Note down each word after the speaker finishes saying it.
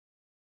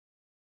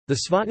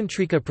The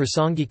Svatantrika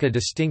Prasangika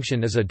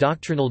distinction is a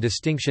doctrinal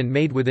distinction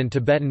made within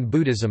Tibetan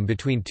Buddhism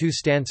between two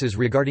stances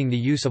regarding the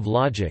use of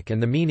logic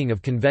and the meaning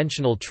of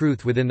conventional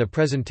truth within the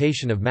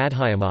presentation of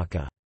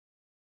Madhyamaka.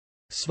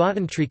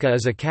 Svatantrika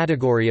is a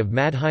category of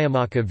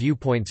Madhyamaka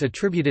viewpoints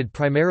attributed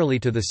primarily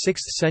to the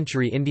 6th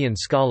century Indian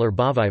scholar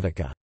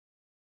Bhāviveka.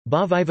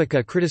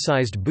 Bhāviveka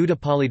criticized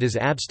Buddhapalita's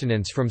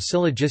abstinence from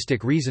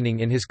syllogistic reasoning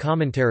in his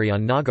commentary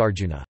on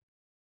Nagarjuna.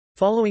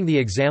 Following the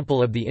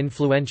example of the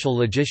influential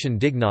logician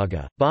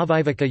Dignaga,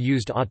 Bhāviveka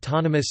used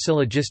autonomous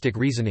syllogistic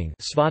reasoning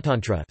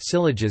Svatantra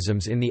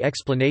syllogisms in the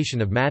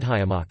explanation of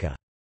Madhyamaka.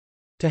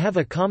 To have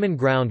a common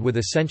ground with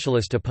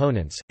essentialist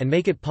opponents, and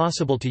make it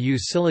possible to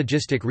use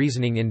syllogistic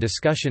reasoning in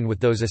discussion with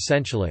those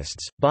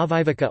essentialists,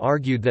 Bhāviveka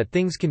argued that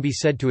things can be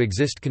said to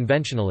exist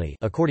conventionally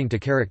according to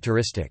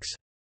characteristics.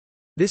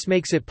 This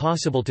makes it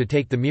possible to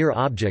take the mere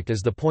object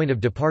as the point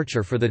of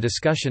departure for the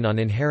discussion on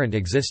inherent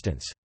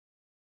existence.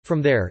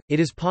 From there,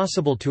 it is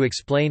possible to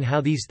explain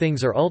how these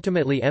things are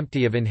ultimately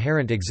empty of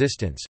inherent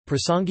existence.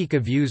 Prasangika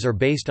views are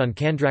based on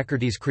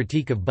Candrakirti's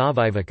critique of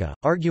Bhāviveka,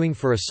 arguing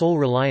for a sole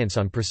reliance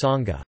on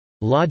prasanga,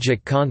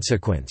 logic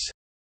consequence,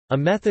 a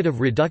method of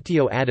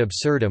reductio ad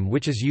absurdum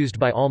which is used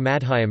by all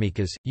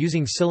Madhyamikas,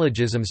 using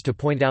syllogisms to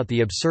point out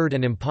the absurd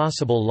and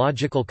impossible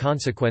logical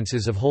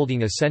consequences of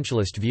holding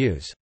essentialist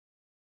views.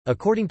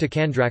 According to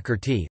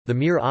Candrakirti, the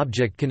mere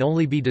object can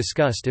only be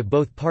discussed if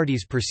both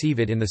parties perceive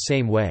it in the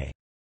same way.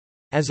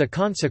 As a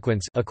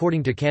consequence,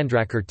 according to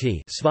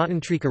Candrakirti,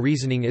 Svatantrika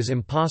reasoning is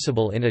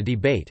impossible in a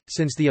debate,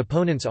 since the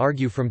opponents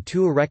argue from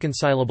two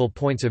irreconcilable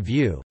points of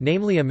view,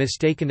 namely a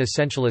mistaken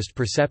essentialist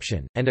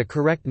perception, and a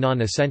correct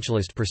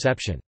non-essentialist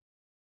perception.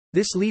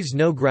 This leaves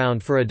no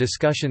ground for a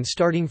discussion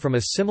starting from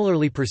a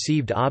similarly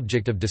perceived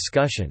object of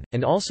discussion,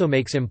 and also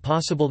makes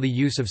impossible the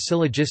use of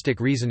syllogistic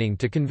reasoning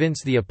to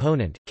convince the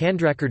opponent.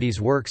 Candrakirti's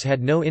works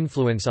had no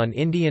influence on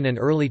Indian and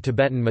early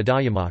Tibetan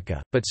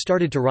Madhyamaka, but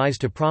started to rise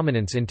to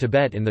prominence in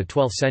Tibet in the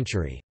 12th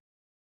century.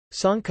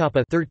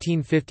 Tsongkhapa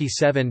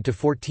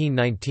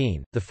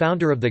 (1357–1419), the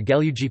founder of the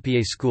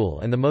Gelugpa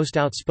school and the most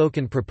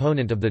outspoken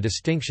proponent of the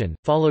distinction,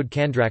 followed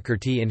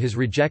Candrakirti in his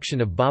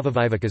rejection of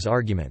Bhāviveka's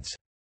arguments.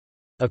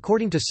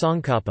 According to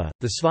Tsongkhapa,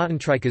 the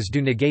Svatantrikas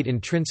do negate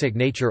intrinsic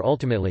nature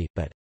ultimately,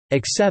 but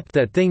accept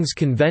that things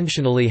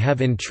conventionally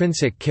have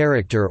intrinsic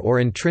character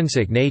or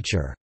intrinsic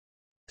nature.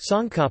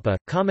 Tsongkhapa,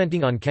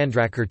 commenting on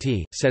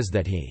Candrakirti, says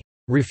that he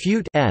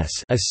refutes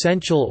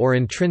essential or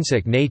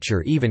intrinsic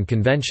nature even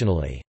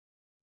conventionally.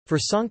 For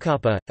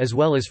Tsongkhapa, as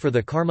well as for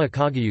the Karma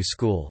Kagyu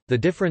school, the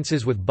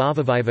differences with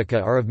Bhāviveka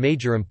are of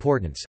major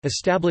importance.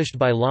 Established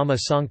by Lama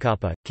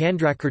Tsongkhapa,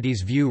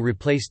 Candrakirti's view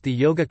replaced the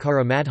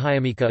Yogacara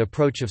Madhyamika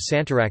approach of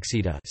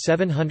Śāntarakṣita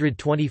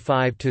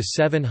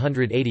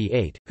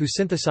 (725–788), who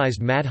synthesized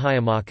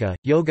Madhyamaka,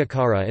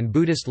 Yogacara, and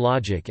Buddhist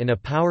logic in a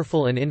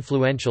powerful and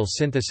influential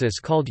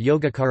synthesis called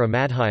Yogacara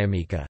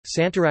Madhyamika.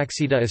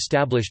 Śāntarakṣita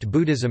established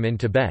Buddhism in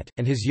Tibet,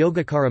 and his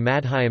Yogacara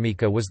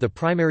Madhyamika was the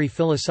primary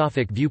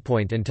philosophic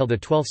viewpoint until the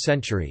 12th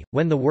century,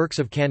 when the works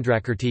of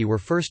Candrakirti were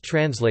first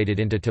translated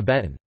into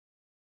Tibetan.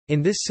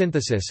 In this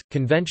synthesis,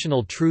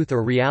 conventional truth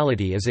or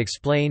reality is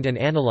explained and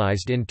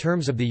analyzed in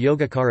terms of the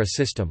Yogacara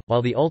system,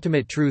 while the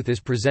ultimate truth is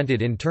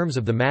presented in terms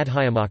of the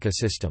Madhyamaka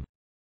system.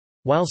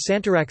 While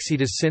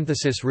Śāntarakṣita's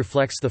synthesis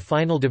reflects the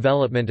final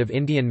development of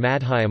Indian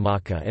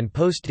Madhyamaka and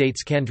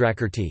post-dates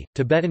Candrakirti,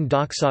 Tibetan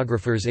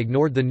doxographers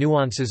ignored the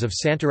nuances of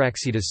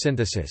Śāntarakṣita's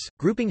synthesis,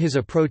 grouping his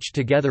approach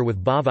together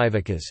with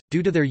Bhāviveka's,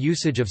 due to their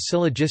usage of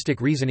syllogistic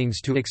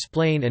reasonings to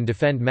explain and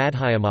defend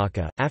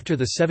Madhyamaka. After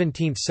the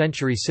 17th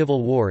century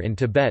civil war in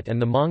Tibet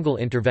and the Mongol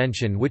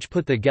intervention which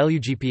put the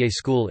Gelugpa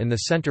school in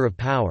the center of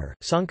power,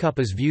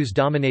 Tsongkhapa's views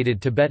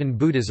dominated Tibetan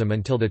Buddhism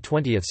until the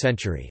 20th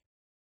century.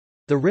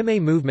 The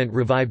Rimé movement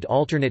revived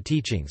alternate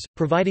teachings,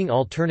 providing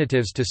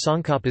alternatives to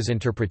Tsongkhapa's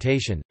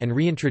interpretation, and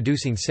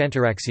reintroducing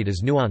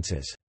Śāntarakṣita's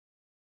nuances.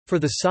 For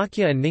the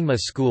Sakya and Nyingma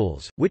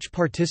schools, which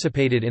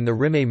participated in the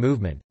Rimé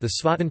movement, the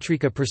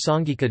Svatantrika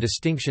Prasangika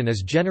distinction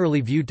is generally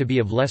viewed to be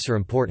of lesser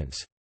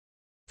importance.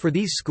 For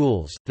these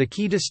schools, the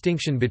key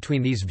distinction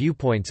between these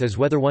viewpoints is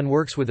whether one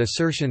works with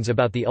assertions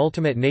about the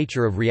ultimate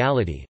nature of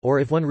reality,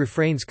 or if one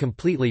refrains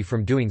completely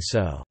from doing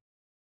so.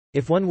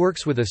 If one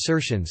works with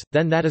assertions,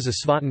 then that is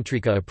a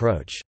Svatantrika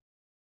approach.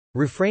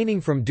 Refraining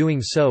from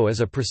doing so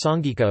is a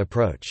Prasangika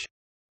approach.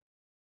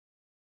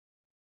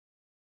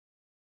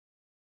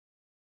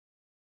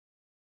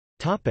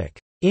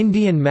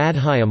 Indian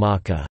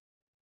Madhyamaka.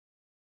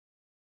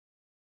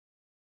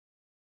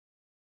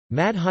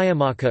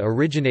 Madhyamaka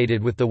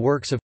originated with the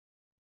works of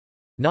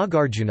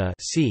Nagarjuna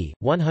c.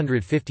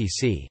 150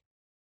 c.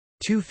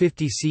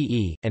 250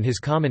 CE, and his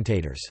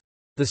commentators.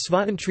 The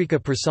Svatantrika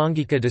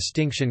Prasangika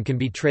distinction can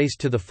be traced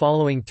to the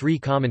following three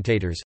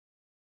commentators: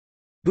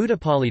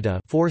 Buddhapalita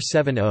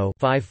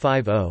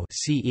 470–550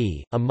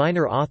 CE, a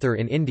minor author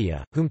in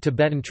India, whom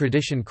Tibetan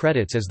tradition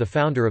credits as the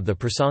founder of the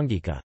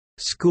Prasangika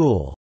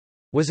school,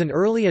 was an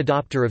early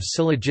adopter of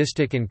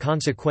syllogistic and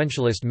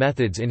consequentialist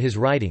methods in his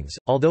writings,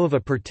 although of a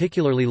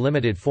particularly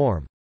limited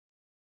form.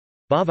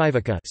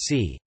 Bhāviveka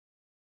c.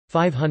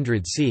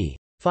 500 c.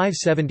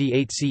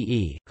 578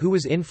 CE, who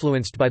was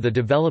influenced by the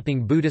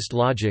developing Buddhist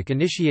logic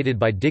initiated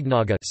by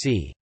Dignaga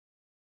c.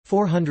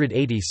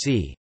 480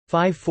 c.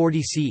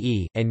 540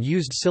 CE, and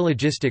used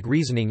syllogistic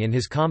reasoning in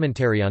his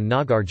commentary on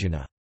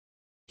Nagarjuna.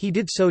 He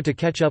did so to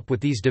catch up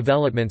with these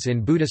developments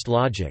in Buddhist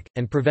logic,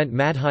 and prevent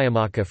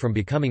Madhyamaka from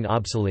becoming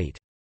obsolete.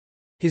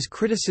 His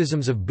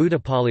criticisms of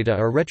Buddhapalita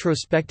are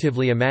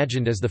retrospectively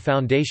imagined as the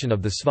foundation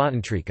of the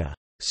Svatantrika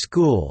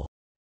school.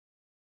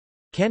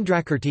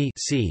 Candrakirti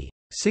c.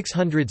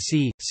 600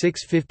 c.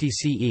 650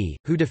 CE,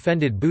 who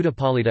defended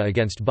Buddhapalita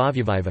against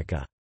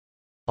Bhāviveka.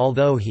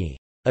 Although he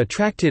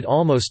attracted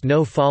almost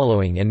no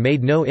following and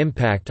made no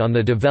impact on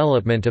the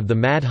development of the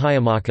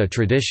Madhyamaka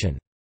tradition.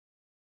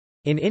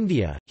 In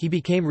India, he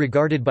became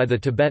regarded by the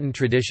Tibetan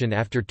tradition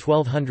after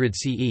 1200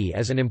 CE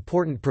as an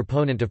important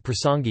proponent of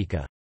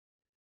Prasangika.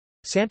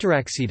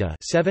 Śāntarakṣita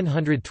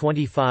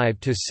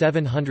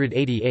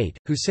 (725–788),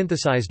 who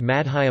synthesized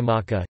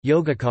Madhyamaka,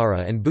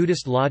 Yogacara and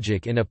Buddhist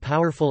logic in a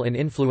powerful and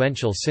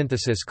influential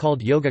synthesis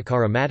called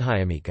Yogacara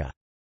Madhyamika.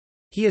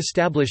 He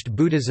established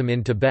Buddhism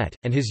in Tibet,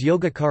 and his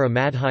Yogacara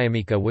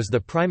Madhyamika was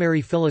the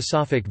primary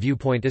philosophic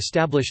viewpoint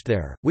established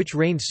there, which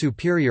reigned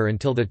superior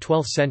until the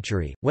 12th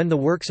century, when the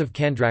works of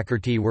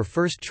Candrakirti were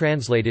first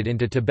translated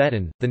into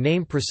Tibetan. The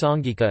name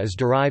Prasangika is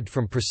derived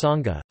from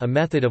prasanga, a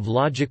method of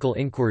logical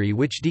inquiry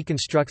which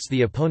deconstructs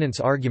the opponent's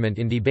argument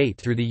in debate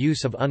through the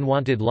use of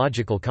unwanted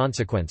logical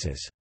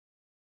consequences.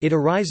 It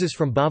arises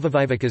from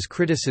Bhāviveka's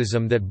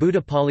criticism that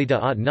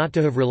Buddhapalita ought not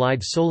to have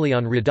relied solely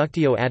on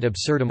reductio ad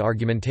absurdum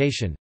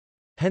argumentation.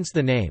 Hence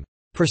the name,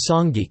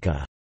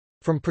 Prasangika,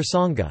 from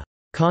prasanga,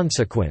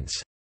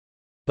 consequence,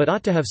 but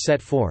ought to have set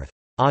forth,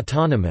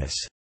 autonomous,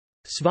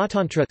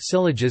 Svatantra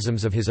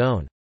syllogisms of his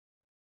own.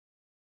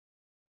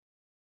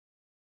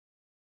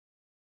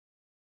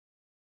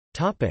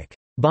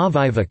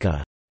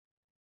 Bhāviveka.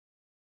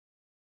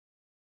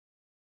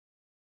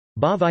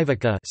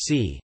 Bhāviveka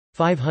c.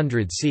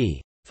 500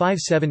 c.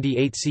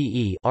 578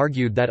 CE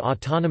argued that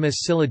autonomous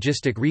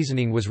syllogistic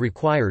reasoning was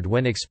required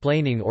when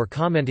explaining or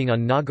commenting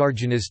on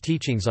Nagarjuna's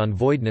teachings on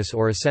voidness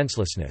or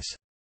senselessness.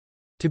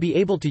 To be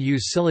able to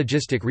use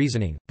syllogistic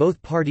reasoning,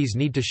 both parties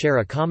need to share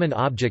a common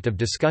object of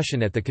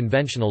discussion at the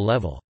conventional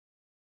level.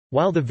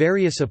 While the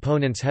various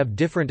opponents have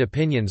different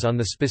opinions on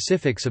the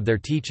specifics of their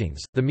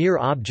teachings, the mere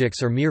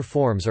objects or mere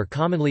forms are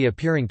commonly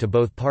appearing to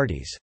both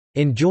parties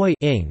enjoy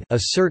a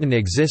certain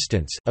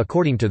existence,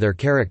 according to their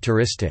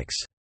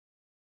characteristics.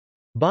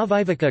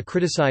 Bhāviveka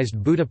criticized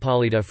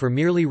Buddhapalita for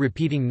merely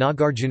repeating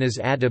Nagarjuna's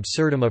ad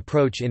absurdum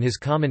approach in his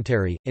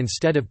commentary,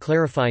 instead of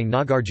clarifying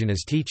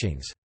Nagarjuna's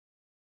teachings.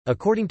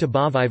 According to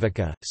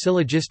Bhāviveka,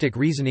 syllogistic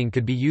reasoning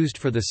could be used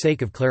for the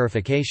sake of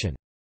clarification.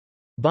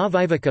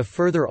 Bhāviveka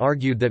further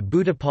argued that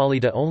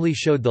Buddhapalita only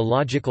showed the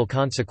logical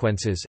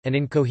consequences, and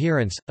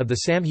incoherence, of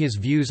the Samkhya's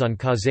views on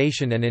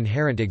causation and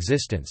inherent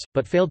existence,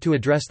 but failed to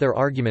address their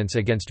arguments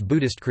against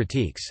Buddhist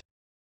critiques.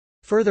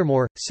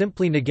 Furthermore,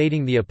 simply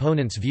negating the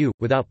opponent's view,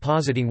 without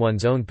positing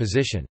one's own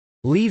position,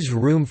 leaves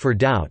room for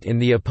doubt in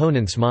the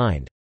opponent's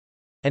mind,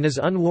 and is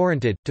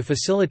unwarranted. To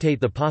facilitate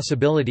the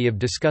possibility of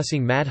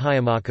discussing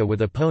Madhyamaka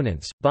with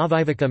opponents,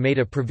 Bhāviveka made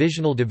a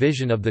provisional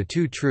division of the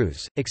two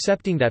truths,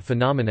 accepting that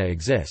phenomena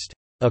exist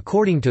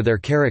according to their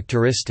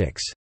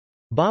characteristics.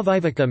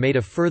 Bhāviveka made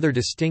a further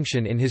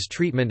distinction in his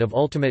treatment of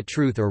ultimate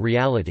truth or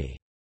reality.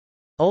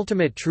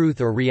 Ultimate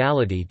truth or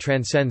reality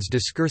transcends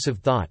discursive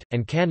thought,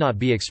 and cannot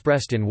be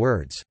expressed in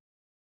words.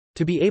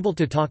 To be able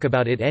to talk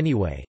about it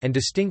anyway, and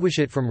distinguish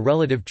it from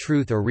relative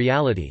truth or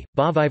reality,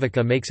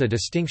 Bhāviveka makes a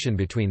distinction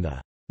between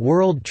the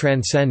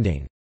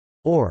world-transcending,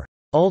 or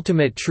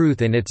ultimate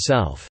truth in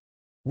itself,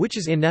 which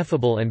is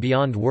ineffable and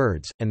beyond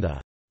words, and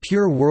the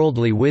pure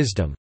worldly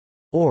wisdom,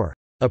 or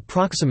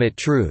approximate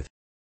truth,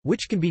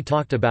 which can be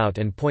talked about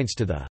and points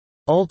to the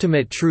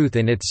ultimate truth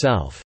in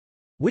itself,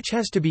 which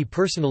has to be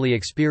personally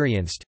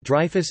experienced.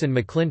 Dreyfus and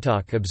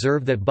McClintock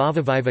observe that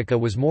Bhāviveka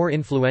was more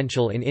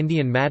influential in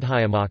Indian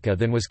Madhyamaka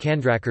than was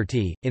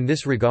Candrakirti. In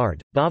this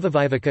regard,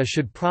 Bhāviveka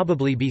should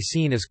probably be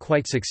seen as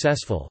quite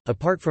successful.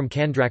 Apart from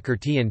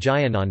Candrakirti and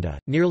Jayananda,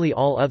 nearly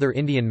all other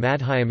Indian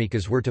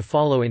Madhyamikas were to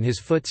follow in his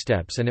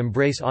footsteps and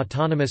embrace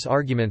autonomous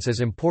arguments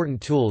as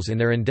important tools in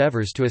their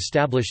endeavors to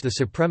establish the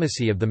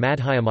supremacy of the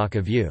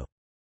Madhyamaka view.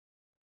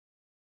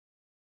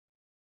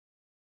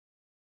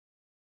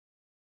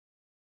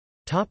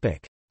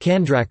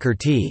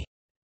 Candrakirti.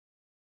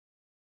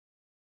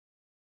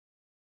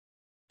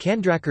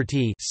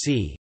 Candrakirti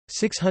c.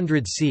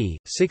 600 c.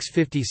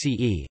 650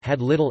 CE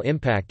had little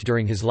impact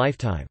during his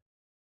lifetime.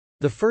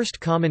 The first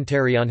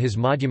commentary on his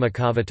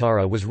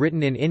Madhyamakavatara was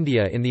written in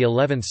India in the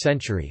 11th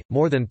century,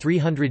 more than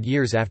 300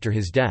 years after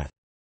his death.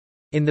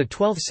 In the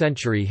 12th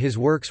century his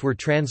works were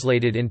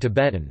translated in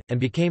Tibetan, and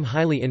became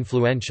highly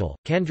influential.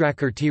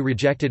 Candrakirti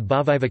rejected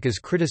Bhāviveka's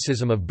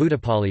criticism of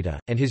Buddhapalita,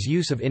 and his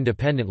use of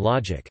independent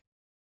logic.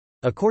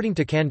 According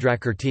to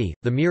Candrakirti,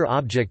 the mere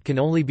object can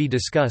only be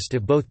discussed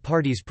if both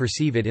parties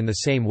perceive it in the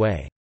same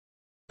way.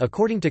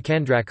 According to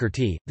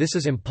Candrakirti, this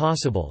is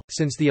impossible,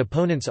 since the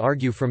opponents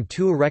argue from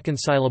two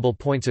irreconcilable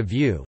points of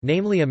view,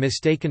 namely a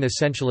mistaken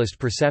essentialist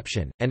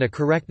perception, and a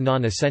correct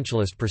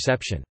non-essentialist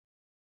perception.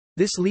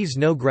 This leaves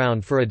no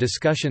ground for a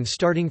discussion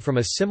starting from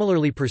a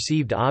similarly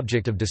perceived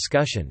object of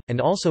discussion, and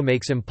also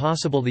makes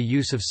impossible the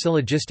use of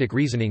syllogistic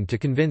reasoning to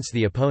convince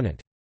the opponent.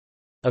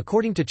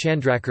 According to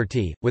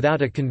Candrakirti,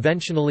 without a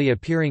conventionally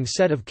appearing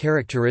set of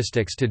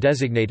characteristics to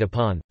designate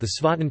upon, the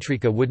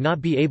Svatantrika would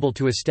not be able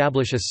to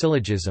establish a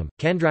syllogism.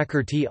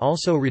 Candrakirti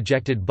also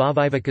rejected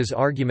Bhāviveka's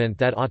argument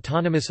that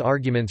autonomous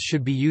arguments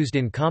should be used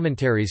in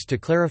commentaries to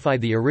clarify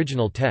the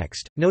original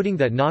text, noting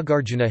that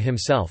Nagarjuna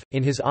himself,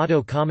 in his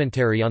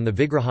auto-commentary on the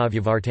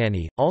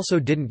Vigrahavyavartani, also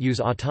didn't use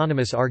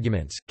autonomous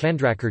arguments.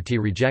 Candrakirti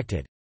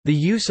rejected the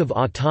use of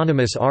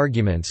autonomous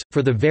arguments,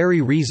 for the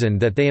very reason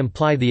that they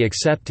imply the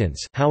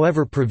acceptance,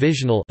 however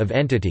provisional, of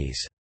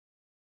entities.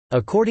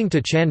 According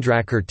to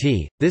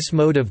Candrakirti, this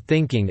mode of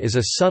thinking is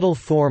a subtle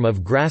form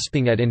of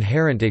grasping at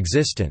inherent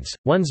existence.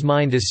 One's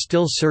mind is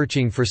still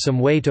searching for some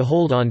way to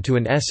hold on to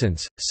an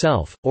essence,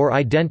 self, or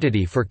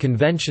identity for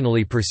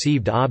conventionally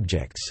perceived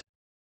objects.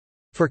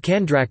 For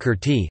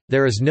Candrakirti,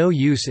 there is no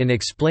use in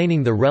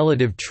explaining the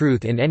relative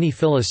truth in any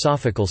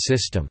philosophical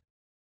system.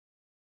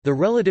 The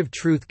relative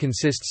truth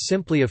consists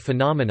simply of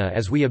phenomena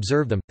as we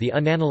observe them, the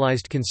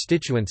unanalyzed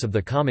constituents of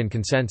the common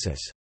consensus.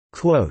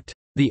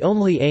 The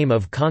only aim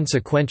of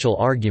consequential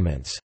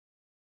arguments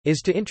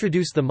is to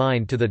introduce the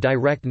mind to the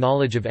direct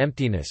knowledge of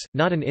emptiness,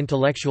 not an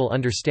intellectual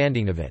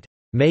understanding of it,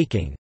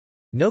 making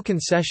no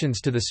concessions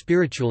to the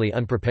spiritually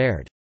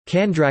unprepared.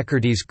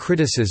 Candrakirti's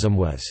criticism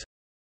was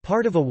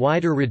part of a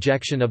wider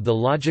rejection of the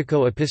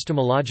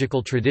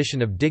logico-epistemological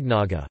tradition of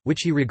Dignaga,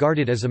 which he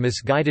regarded as a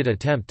misguided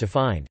attempt to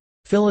find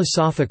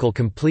philosophical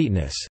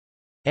completeness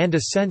and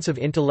a sense of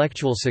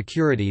intellectual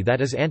security that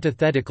is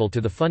antithetical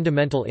to the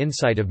fundamental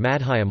insight of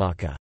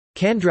Madhyamaka.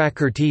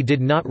 Candrakirti did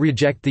not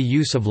reject the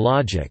use of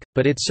logic,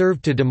 but it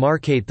served to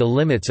demarcate the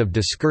limits of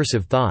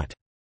discursive thought.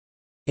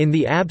 In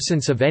the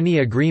absence of any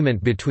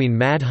agreement between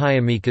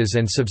Madhyamikas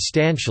and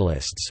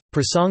substantialists,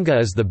 prasanga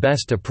is the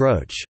best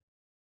approach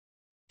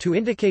to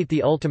indicate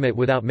the ultimate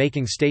without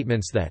making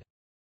statements that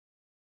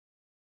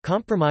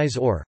compromise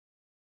or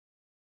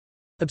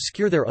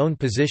obscure their own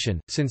position,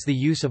 since the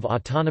use of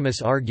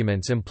autonomous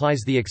arguments implies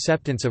the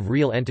acceptance of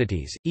real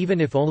entities, even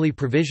if only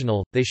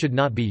provisional, they should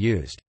not be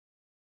used.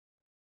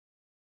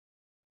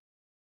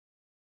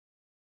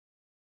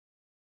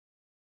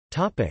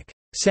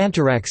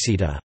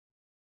 Śāntarakṣita.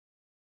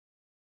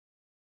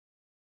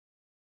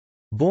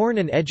 Born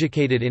and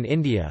educated in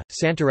India,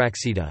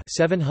 Śāntarakṣita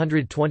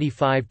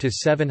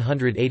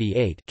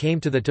 (725–788)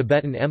 came to the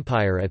Tibetan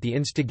Empire at the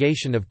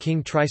instigation of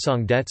King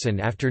Trisong Detsen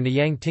after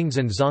Nyang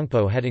Tingzan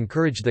Zongpo had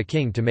encouraged the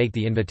king to make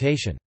the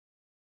invitation.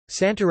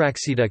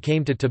 Śāntarakṣita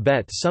came to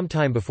Tibet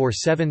sometime before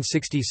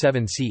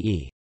 767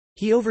 CE.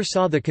 He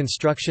oversaw the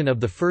construction of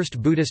the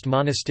first Buddhist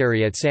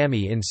monastery at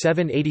Sami in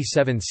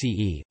 787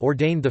 CE,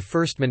 ordained the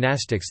first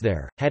monastics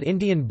there, had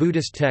Indian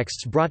Buddhist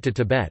texts brought to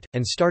Tibet,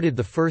 and started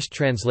the first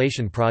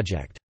translation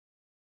project.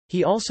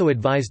 He also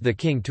advised the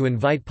king to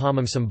invite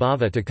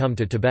Padmasambhava to come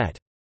to Tibet.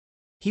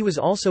 He was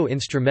also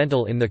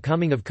instrumental in the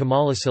coming of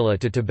Kamalasila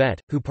to Tibet,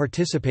 who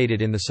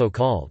participated in the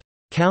so-called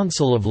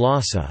Council of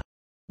Lhasa,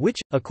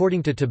 which,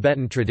 according to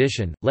Tibetan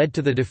tradition, led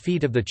to the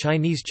defeat of the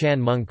Chinese Chan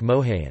monk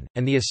Mohayan,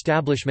 and the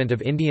establishment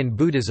of Indian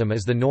Buddhism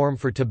as the norm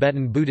for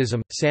Tibetan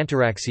Buddhism.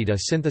 Śāntarakṣita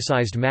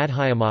synthesized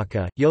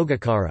Madhyamaka,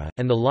 Yogacara,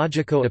 and the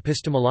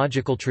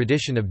logico-epistemological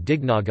tradition of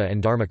Dignaga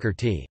and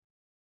Dharmakirti.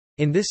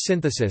 In this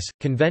synthesis,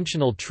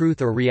 conventional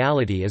truth or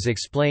reality is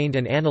explained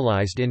and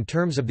analyzed in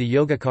terms of the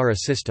Yogacara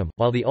system,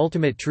 while the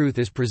ultimate truth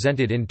is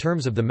presented in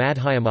terms of the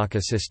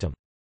Madhyamaka system.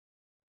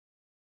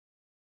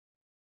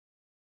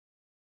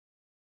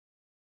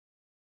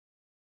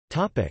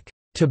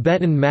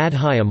 Tibetan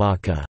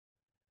Madhyamaka.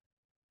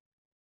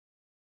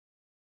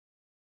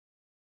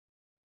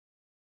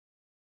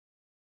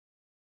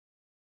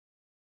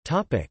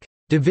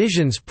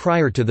 Divisions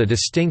prior to the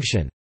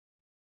distinction.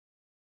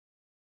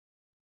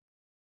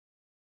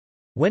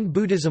 When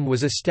Buddhism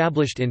was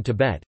established in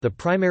Tibet, the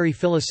primary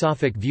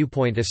philosophic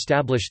viewpoint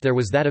established there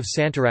was that of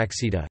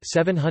Śāntarakṣita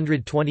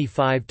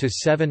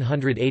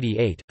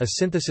 (725–788), a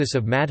synthesis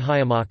of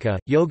Madhyamaka,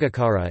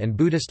 Yogacara and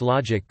Buddhist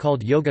logic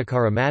called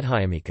Yogacara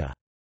Madhyamika.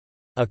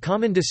 A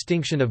common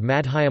distinction of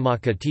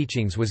Madhyamaka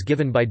teachings was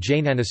given by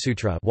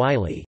Jnanasutra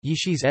Wiley,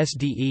 Yishi's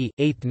SDE,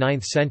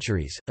 8th–9th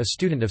centuries, a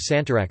student of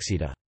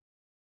Śāntarakṣita.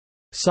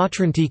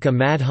 Svatantrika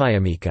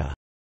Madhyamika,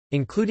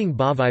 including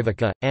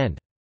Bhāviveka, and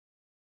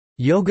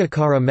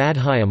Yogacara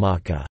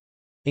Madhyamaka,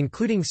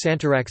 including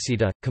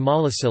Śāntarakṣita,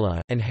 Kamalasila,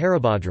 and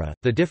Haribhadra.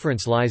 The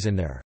difference lies in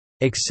their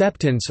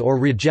acceptance or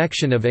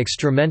rejection of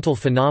extramental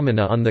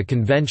phenomena on the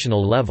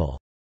conventional level.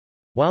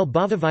 While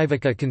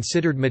Bhāviveka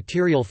considered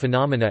material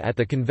phenomena at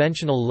the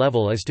conventional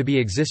level as to be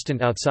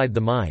existent outside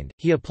the mind,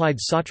 he applied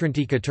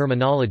Svatantrika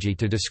terminology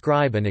to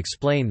describe and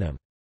explain them.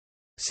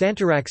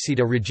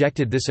 Śāntarakṣita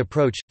rejected this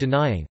approach,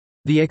 denying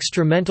the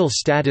extramental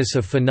status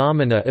of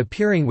phenomena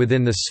appearing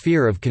within the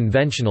sphere of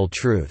conventional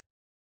truth.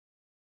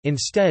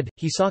 Instead,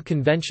 he saw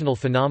conventional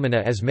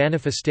phenomena as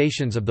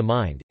manifestations of the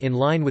mind. In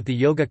line with the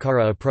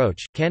Yogacara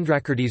approach,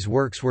 Candrakirti's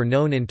works were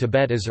known in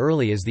Tibet as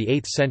early as the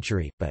 8th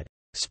century, but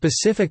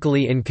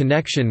specifically in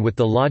connection with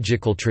the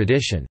logical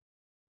tradition.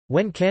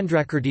 When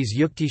Candrakirti's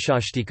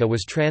Yuktishashtika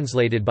was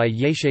translated by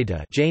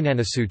Yesheda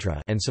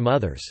and some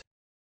others.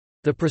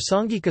 The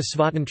Prasangika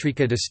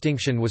Svatantrika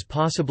distinction was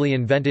possibly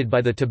invented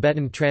by the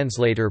Tibetan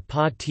translator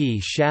Pa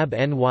T Shab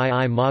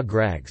Nyi Ma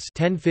Grags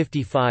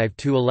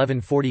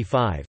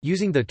 (1055–1145),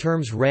 using the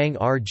terms Rang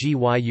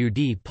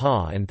Rgyud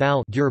Pa and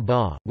Thal Dur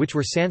Ba, which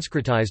were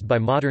Sanskritized by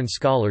modern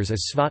scholars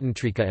as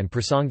Svatantrika and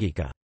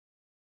Prasangika.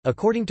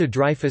 According to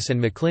Dreyfus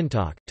and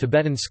McClintock,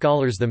 Tibetan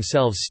scholars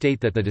themselves state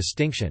that the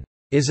distinction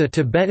is a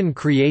Tibetan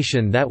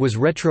creation that was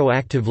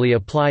retroactively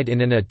applied in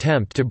an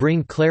attempt to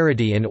bring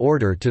clarity and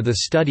order to the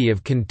study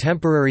of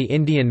contemporary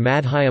Indian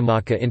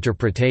Madhyamaka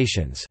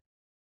interpretations.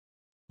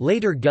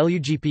 Later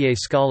Gelugpa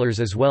scholars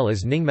as well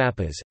as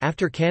Nyingmapas,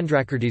 after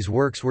Candrakirti's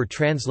works were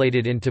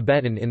translated in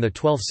Tibetan in the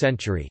 12th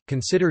century,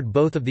 considered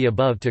both of the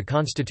above to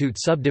constitute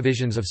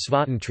subdivisions of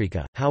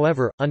Svatantrika,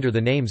 however, under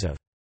the names of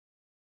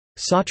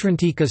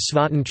Sautrantika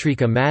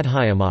Svatantrika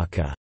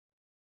Madhyamaka,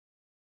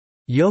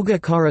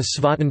 Yogacara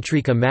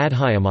Svatantrika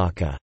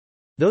Madhyamaka.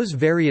 Those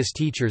various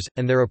teachers,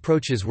 and their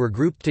approaches were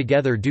grouped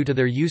together due to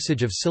their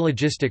usage of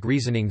syllogistic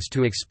reasonings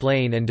to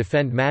explain and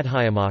defend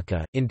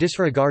Madhyamaka, in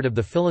disregard of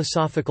the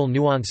philosophical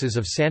nuances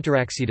of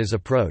Śāntarakṣita's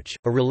approach.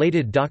 A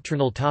related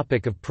doctrinal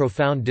topic of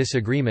profound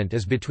disagreement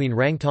is between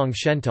Rangtong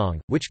Shentong,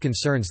 which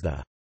concerns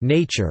the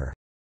nature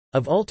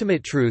of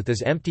ultimate truth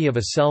as empty of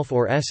a self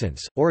or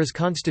essence, or as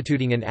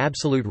constituting an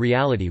absolute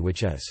reality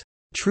which is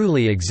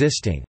truly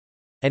existing,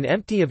 and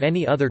empty of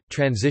any other,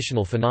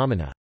 transitional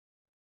phenomena.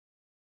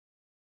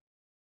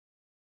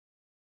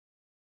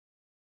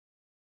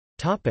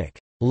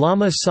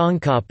 Lama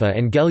Tsongkhapa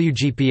and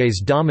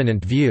Gelugpa's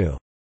dominant view.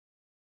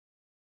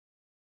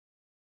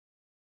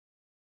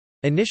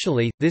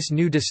 Initially, this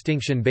new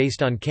distinction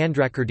based on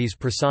Candrakirti's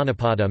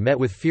Prasanapada met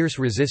with fierce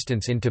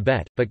resistance in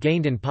Tibet, but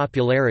gained in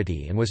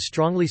popularity and was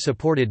strongly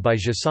supported by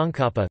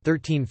Tsongkhapa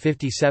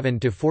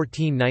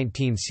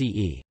 (1357–1419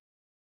 CE).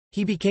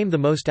 He became the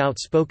most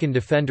outspoken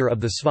defender of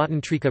the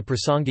Svatantrika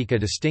Prasangika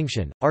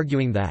distinction,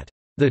 arguing that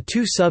the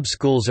two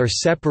subschools are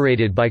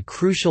separated by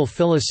crucial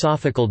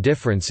philosophical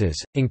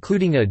differences,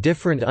 including a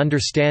different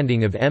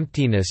understanding of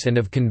emptiness and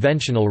of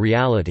conventional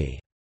reality.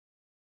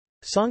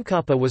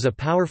 Tsongkhapa was a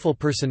powerful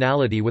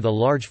personality with a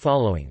large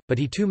following, but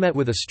he too met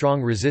with a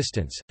strong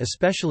resistance,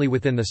 especially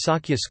within the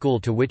Sakya school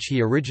to which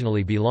he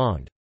originally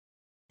belonged.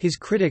 His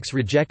critics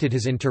rejected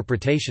his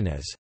interpretation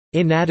as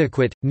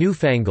inadequate,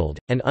 newfangled,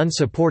 and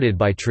unsupported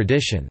by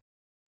tradition.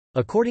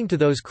 According to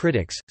those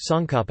critics,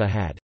 Tsongkhapa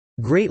had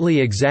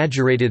greatly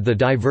exaggerated the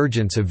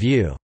divergence of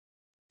view.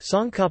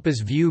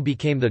 Tsongkhapa's view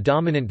became the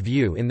dominant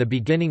view in the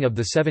beginning of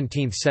the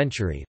 17th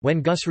century,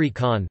 when Gusri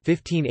Khan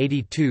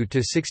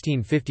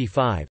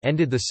 (1582–1655)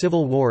 ended the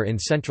civil war in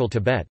central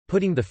Tibet,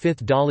 putting the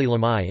 5th Dalai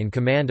Lama in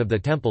command of the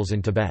temples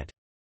in Tibet.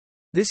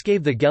 This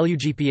gave the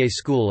Gelugpa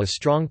school a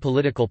strong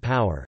political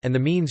power, and the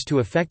means to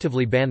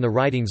effectively ban the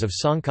writings of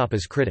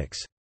Tsongkhapa's critics.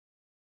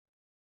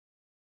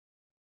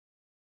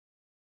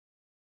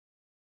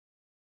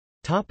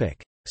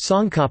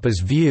 Tsongkhapa's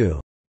view.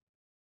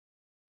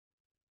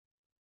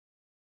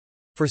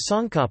 For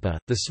Tsongkhapa,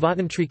 the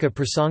Svatantrika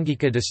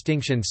Prasangika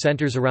distinction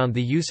centers around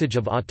the usage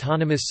of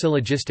autonomous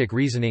syllogistic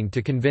reasoning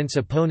to convince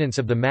opponents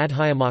of the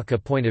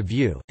Madhyamaka point of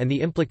view, and the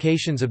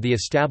implications of the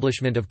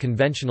establishment of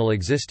conventional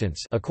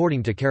existence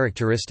according to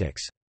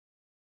characteristics.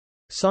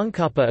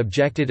 Tsongkhapa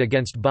objected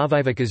against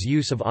Bhāviveka's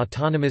use of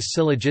autonomous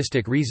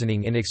syllogistic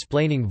reasoning in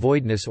explaining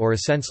voidness or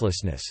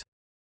senselessness.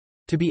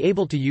 To be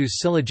able to use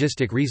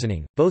syllogistic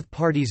reasoning, both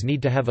parties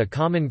need to have a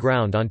common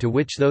ground onto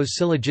which those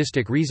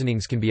syllogistic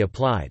reasonings can be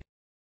applied.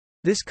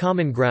 This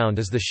common ground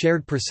is the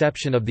shared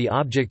perception of the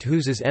object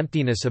whose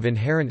emptiness of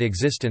inherent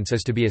existence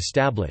is to be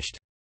established.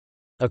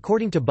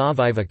 According to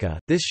Bhāviveka,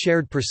 this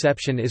shared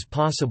perception is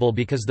possible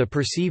because the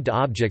perceived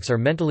objects are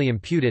mentally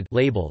imputed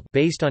labeled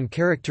based on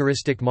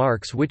characteristic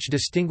marks which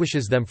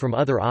distinguishes them from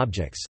other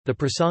objects. The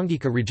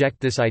Prasangika reject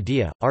this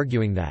idea,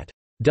 arguing that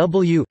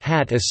W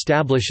hat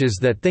establishes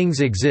that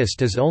things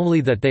exist as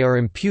only that they are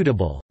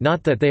imputable,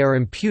 not that they are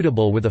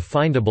imputable with a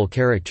findable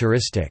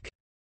characteristic.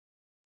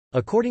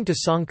 According to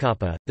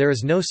Tsongkhapa, there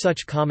is no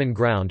such common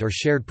ground or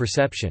shared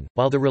perception,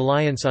 while the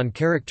reliance on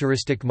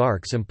characteristic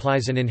marks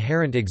implies an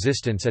inherent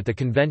existence at the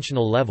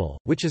conventional level,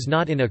 which is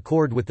not in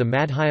accord with the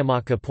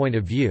Madhyamaka point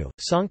of view.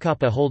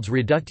 Tsongkhapa holds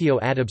reductio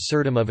ad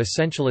absurdum of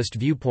essentialist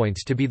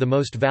viewpoints to be the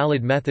most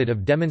valid method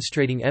of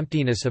demonstrating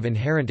emptiness of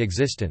inherent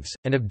existence,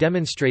 and of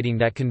demonstrating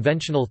that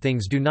conventional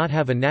things do not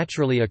have a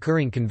naturally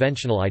occurring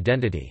conventional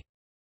identity.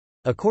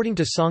 According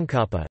to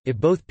Tsongkhapa, if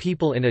both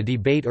people in a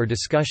debate or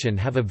discussion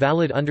have a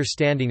valid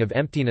understanding of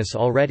emptiness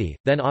already,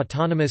 then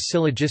autonomous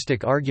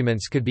syllogistic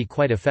arguments could be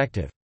quite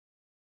effective.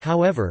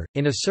 However,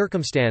 in a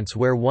circumstance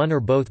where one or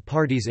both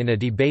parties in a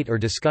debate or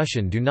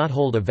discussion do not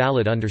hold a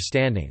valid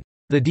understanding,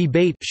 the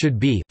debate should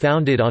be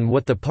founded on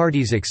what the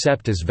parties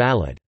accept as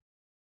valid.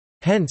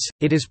 Hence,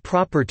 it is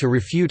proper to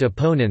refute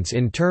opponents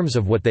in terms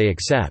of what they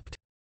accept.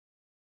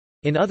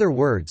 In other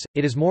words,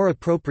 it is more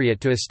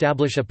appropriate to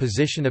establish a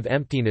position of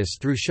emptiness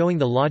through showing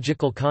the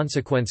logical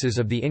consequences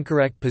of the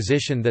incorrect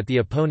position that the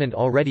opponent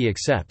already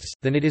accepts,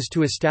 than it is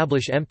to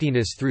establish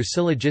emptiness through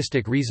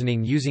syllogistic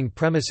reasoning using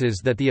premises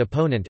that the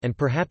opponent and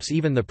perhaps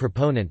even the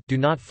proponent do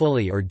not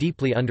fully or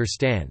deeply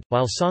understand.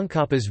 While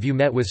Tsongkhapa's view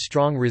met with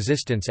strong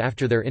resistance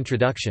after their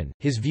introduction,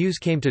 his views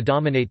came to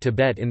dominate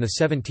Tibet in the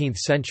 17th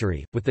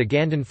century, with the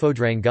Ganden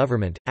Phodrang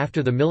government,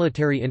 after the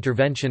military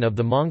intervention of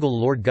the Mongol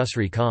Lord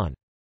Gusri Khan.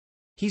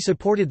 He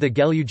supported the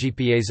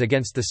Gelugpas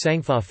against the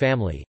Sangfa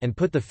family, and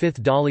put the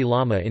fifth Dalai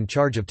Lama in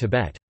charge of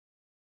Tibet.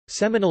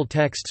 Seminal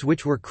texts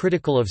which were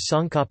critical of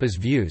Tsongkhapa's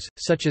views,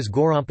 such as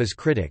Gorampa's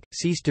Critic,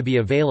 ceased to be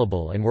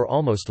available and were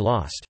almost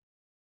lost.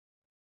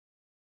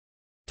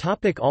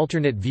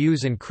 Alternate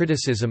views and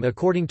criticism.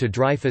 According to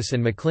Dreyfus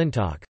and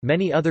McClintock,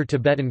 many other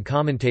Tibetan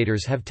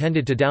commentators have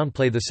tended to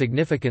downplay the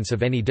significance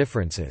of any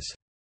differences.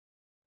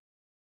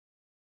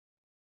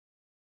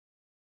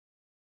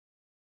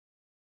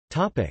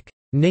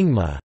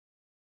 Nyingma.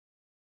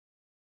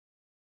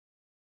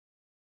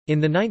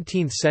 In the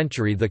 19th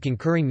century, the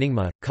concurring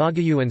Nyingma,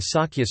 Kagyu and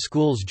Sakya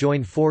schools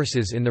joined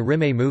forces in the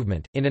Rimé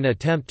movement, in an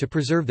attempt to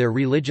preserve their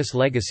religious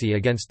legacy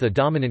against the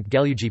dominant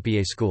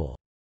Gelugpa school.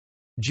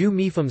 Ju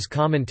Mipham's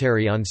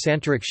commentary on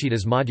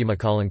Śāntarakṣita's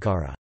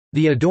Madhyamaka,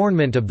 "The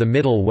Adornment of the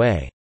Middle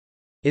Way",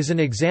 is an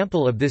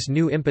example of this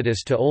new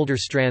impetus to older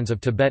strands of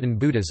Tibetan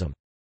Buddhism.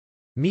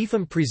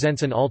 Mipham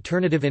presents an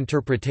alternative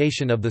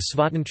interpretation of the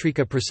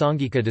Svatantrika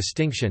Prasangika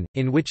distinction,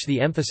 in which the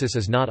emphasis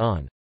is not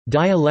on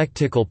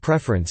dialectical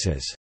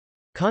preferences,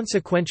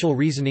 consequential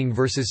reasoning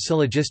versus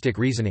syllogistic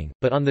reasoning,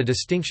 but on the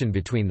distinction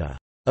between the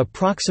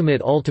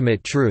approximate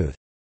ultimate truth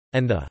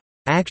and the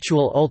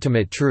actual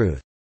ultimate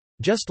truth,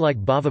 just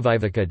like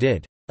Bhāviveka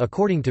did.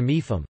 According to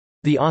Mipham,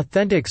 the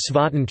authentic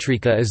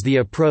Svatantrika is the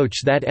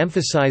approach that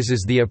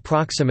emphasizes the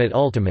approximate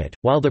ultimate,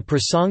 while the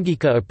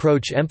Prasangika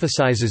approach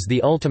emphasizes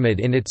the ultimate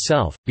in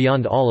itself,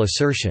 beyond all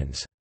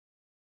assertions.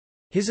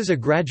 His is a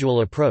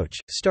gradual approach,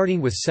 starting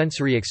with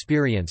sensory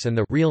experience and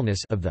the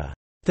realness of the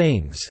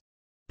things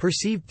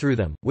perceived through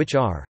them, which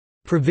are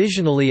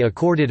provisionally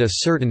accorded a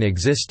certain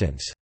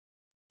existence.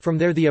 From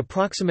there the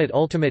approximate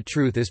ultimate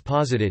truth is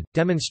posited,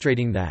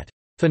 demonstrating that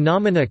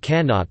phenomena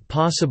cannot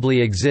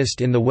possibly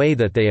exist in the way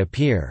that they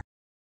appear,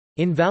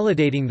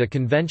 invalidating the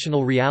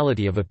conventional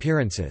reality of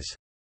appearances.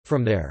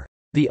 From there,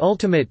 the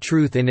ultimate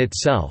truth in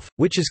itself,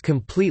 which is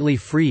completely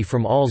free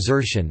from all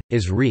assertion,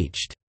 is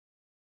reached.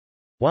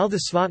 While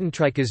the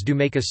Svatantrikas do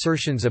make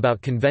assertions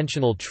about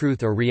conventional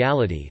truth or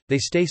reality, they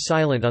stay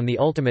silent on the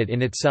ultimate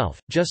in itself,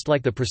 just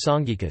like the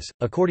Prasangikas.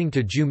 According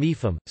to Ju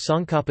Mipham,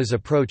 Tsongkhapa's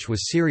approach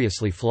was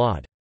seriously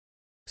flawed.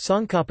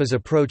 Tsongkhapa's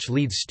approach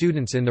leads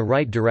students in the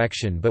right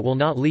direction but will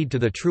not lead to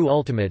the true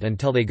ultimate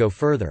until they go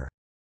further.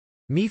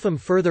 Mipham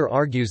further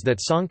argues that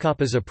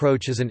Tsongkhapa's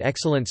approach is an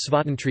excellent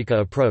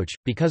Svatantrika approach,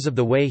 because of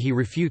the way he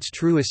refutes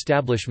true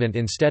establishment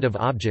instead of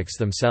objects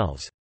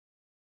themselves.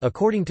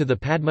 According to the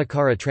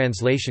Padmakara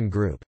translation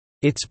group,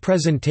 its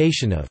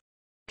presentation of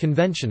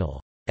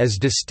conventional as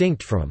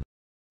distinct from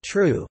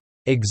true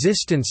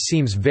existence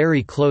seems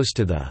very close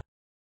to the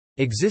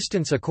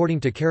existence according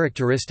to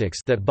characteristics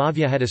that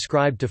Bhāvya had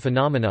ascribed to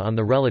phenomena on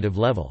the relative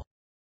level.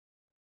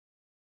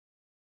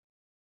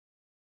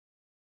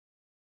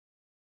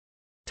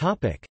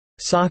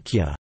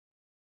 Sakya.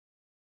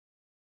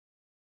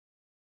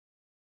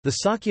 The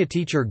Sakya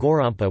teacher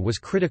Gorampa was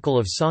critical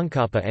of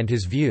Tsongkhapa and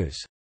his views.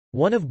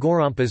 One of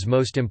Gorampa's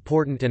most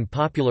important and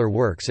popular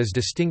works is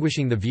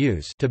Distinguishing the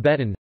Views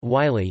Tibetan,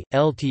 Wylie,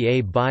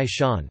 Lta Bai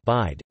Shan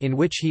Bide, in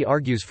which he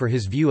argues for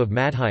his view of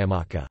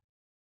Madhyamaka.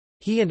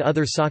 He and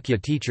other Sakya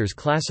teachers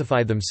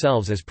classify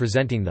themselves as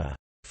presenting the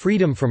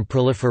freedom from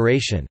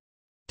proliferation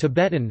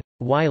Tibetan,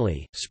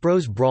 Wylie,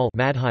 Sprose Brawl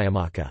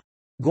Madhyamaka.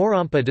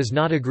 Gorampa does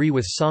not agree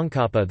with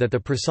Tsongkhapa that the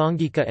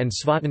Prasangika and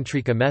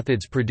Svatantrika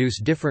methods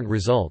produce different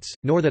results,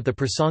 nor that the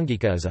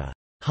Prasangika is a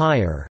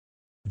higher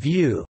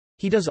view.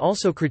 He does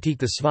also critique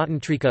the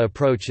Svatantrika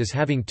approach as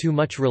having too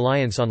much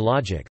reliance on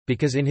logic,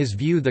 because in his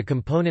view the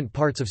component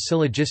parts of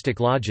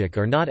syllogistic logic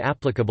are not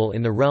applicable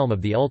in the realm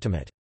of the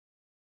ultimate.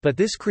 But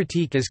this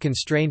critique is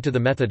constrained to the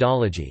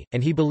methodology,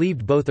 and he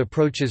believed both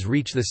approaches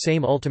reach the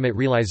same ultimate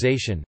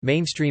realization.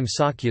 Mainstream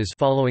Sakyas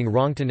following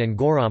Rongten and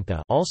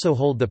Gorampa also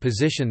hold the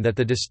position that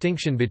the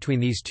distinction between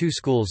these two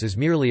schools is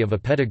merely of a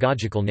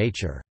pedagogical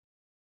nature.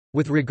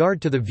 With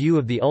regard to the view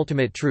of the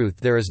ultimate truth,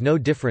 there is no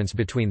difference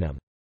between them.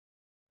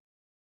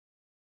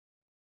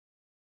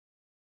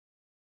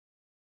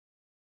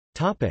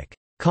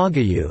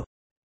 Kagyu.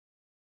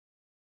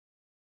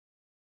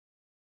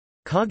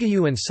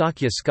 Kagyu and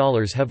Sakya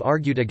scholars have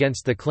argued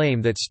against the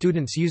claim that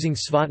students using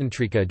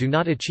Svatantrika do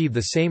not achieve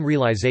the same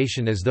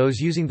realization as those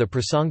using the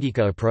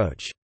Prasangika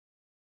approach.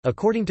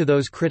 According to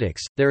those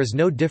critics, there is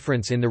no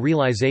difference in the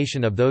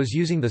realization of those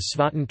using the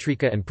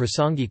Svatantrika and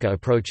Prasangika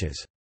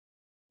approaches.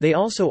 They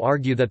also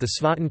argue that the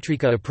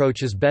Svatantrika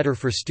approach is better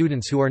for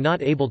students who are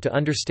not able to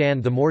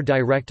understand the more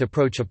direct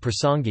approach of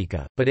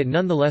Prasangika, but it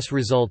nonetheless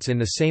results in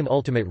the same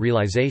ultimate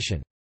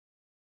realization.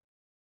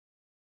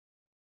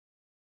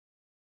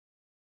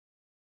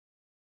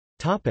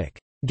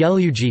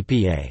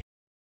 Gelugpa.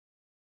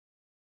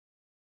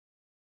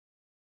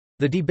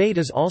 The debate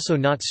is also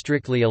not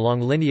strictly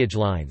along lineage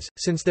lines,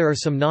 since there are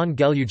some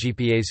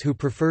non-Gelugpas who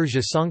prefer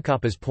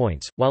Śāntarakṣita's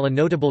points, while a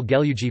notable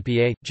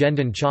Gelugpa,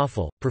 Gendon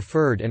Chöphel,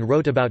 preferred and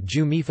wrote about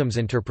Ju Mipham's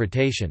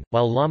interpretation,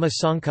 while Lama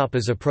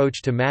Tsongkhapa's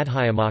approach to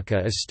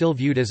Madhyamaka is still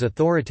viewed as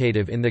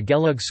authoritative in the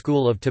Gelug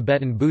school of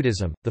Tibetan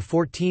Buddhism. The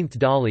 14th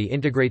Dalai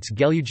integrates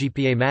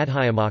Gelugpa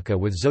Madhyamaka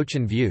with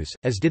Dzogchen views,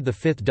 as did the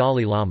 5th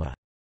Dalai Lama.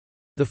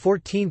 The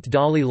 14th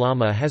Dalai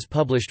Lama has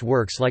published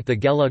works like the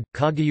Gelug,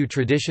 Kagyu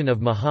tradition of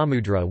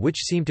Mahamudra, which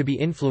seem to be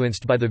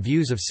influenced by the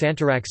views of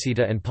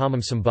Śāntarakṣita and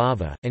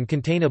Padmasambhava, and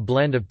contain a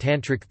blend of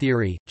Tantric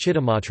theory,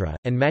 Chittamatra,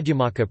 and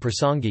Madhyamaka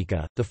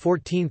Prasangika. The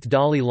 14th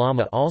Dalai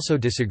Lama also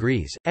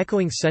disagrees,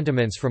 echoing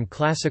sentiments from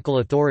classical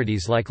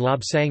authorities like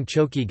Lobsang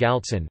Choki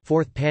Gyaltsen,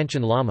 4th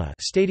Panchen Lama,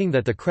 stating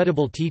that the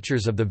credible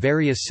teachers of the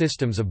various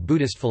systems of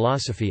Buddhist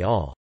philosophy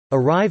all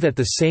arrive at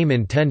the same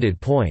intended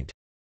point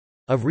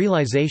of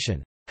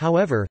realization.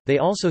 However, they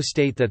also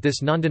state that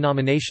this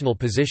non-denominational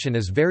position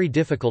is very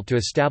difficult to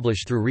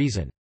establish through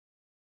reason.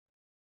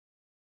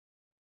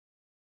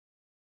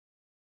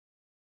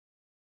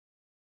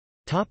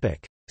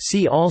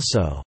 See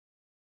also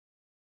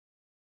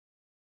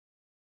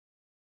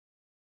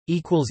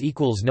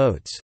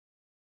Notes